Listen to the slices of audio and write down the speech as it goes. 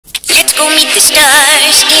Let's go meet the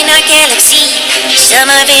stars in our galaxy. Some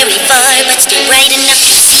are very far, but still bright enough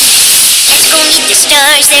to see. Let's go meet the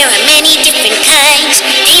stars, there are many different kinds.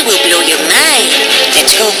 They will blow your mind.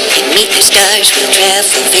 Let's go and meet the stars, we'll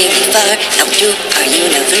travel very far out to our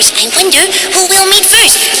universe. I wonder who we'll meet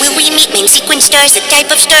first. Will we meet main sequence stars, the type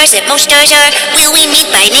of stars that most stars are? Will we meet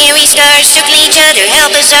binary stars, circle each other, how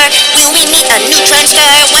bizarre? Will we meet a neutron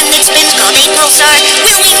star, one that spins called a pulsar?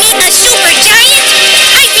 Will we meet a supergiant?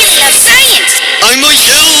 I really love science. I'm a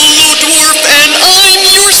yellow dwarf and I'm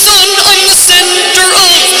your sun. I'm the center of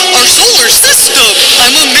our solar system.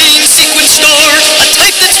 I'm a main sequence star, a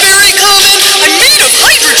type that's very common. I'm made of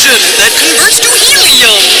hydrogen that converts to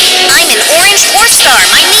helium. I'm an orange dwarf star.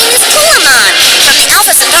 My name is Pulamon. From the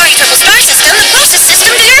Alpha Centauri triple star system, the closest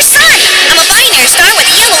system to your sun. I'm a binary star with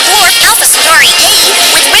a yellow dwarf, Alpha Centauri A,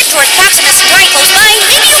 with red dwarf Proxima Centauri close by.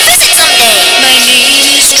 Maybe you'll visit someday. My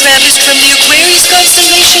name is Travis from the Aquarius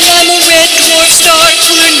constellation. I'm a red dwarf star,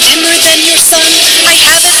 cooler and dimmer than your sun. I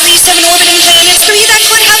have at least 7 orbiting planets, 3 that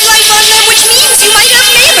could have life on them, which means you might have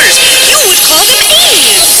neighbors. You would call them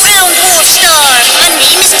aliens. Brown dwarf star. My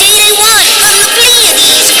name is Day-Day-1 from the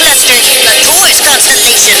Pleiades cluster in the Taurus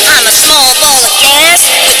constellation. I'm a small ball of gas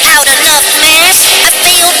without enough mass. I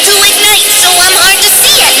failed to ignite, so I'm hard to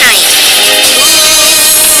see at night.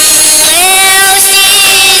 Well, sis, out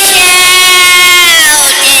there.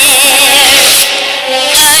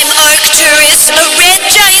 I'm Arcturus, a red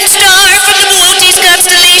giant star from the Boötes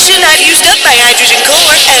constellation. I've used up my hydrogen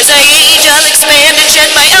core. As I age, I'll expand and shed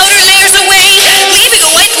my outer layers away, leaving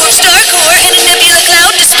a white dwarf star core and a nebula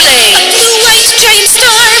cloud display. A blue-white giant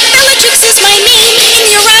star, Bellatrix is my name. In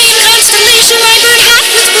the Orion constellation, I burn hot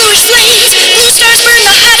with bluish flames. Blue stars burn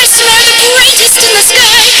the hottest and are the brightest in the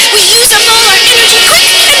sky. We use up all our energy quick,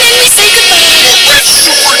 and then we say goodbye. A red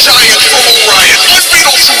supergiant from Orion. I'm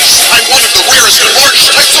Betelgeuse. I'm one of the rarest and largest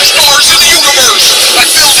types of stars in the universe. I'm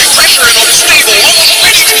building pressure and unstable, almost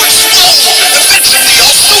ready to explode. Eventually,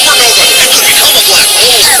 I'll supernova and could become a black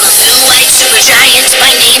hole. I'm a blue-white supergiant.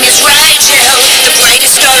 My name is Rigel, the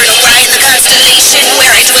brightest star in Orion, the constellation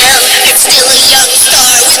where I dwell. I'm still a young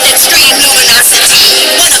star with extreme luminosity,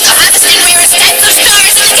 one of the hottest and rarest types of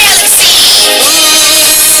stars in the galaxy. Well,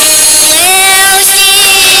 sis, out there.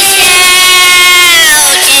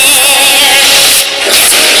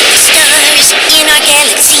 Let's go meet the stars in our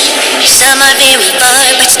galaxy. Some are very far,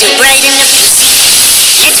 but still bright enough to see.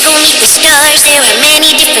 Let's go meet the stars, there are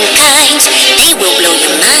many different kinds. They will blow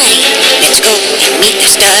your mind. Let's go and meet the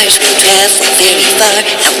stars, we'll travel very far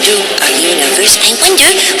out to our universe. I wonder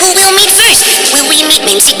who we'll meet first. Will we meet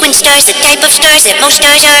main sequence stars, the type of stars that most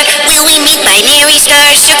stars are? Will we meet binary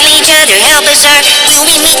stars, circle each other, how bizarre? Will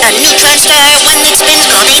we meet a neutron star, one that spins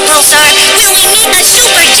called a pulsar? Will we meet a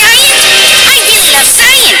supergiant? I really love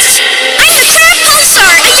science. I'm the Crab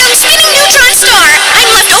Pulsar, a young spinning neutron star. I'm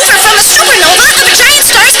left over from a supernova of a giant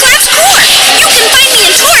star's collapsed core. You can find me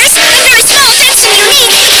in Taurus. I'm very small, dense, and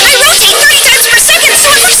unique. I rotate 30 times per second, so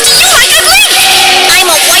it looks to you like a blink. I'm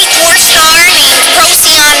a white dwarf star named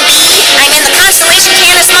Procyon b. I'm in the constellation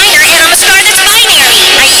Canis Minor, and I'm a star that's binary.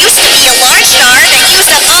 I used to be a large star that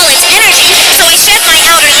used up all its energy, so I shed my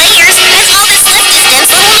outer layers, and all that's left is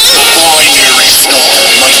dense little me. Binary star.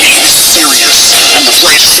 My name is Sirius. I'm the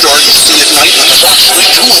brightest star you see at night, but there's actually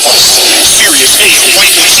 2 of us.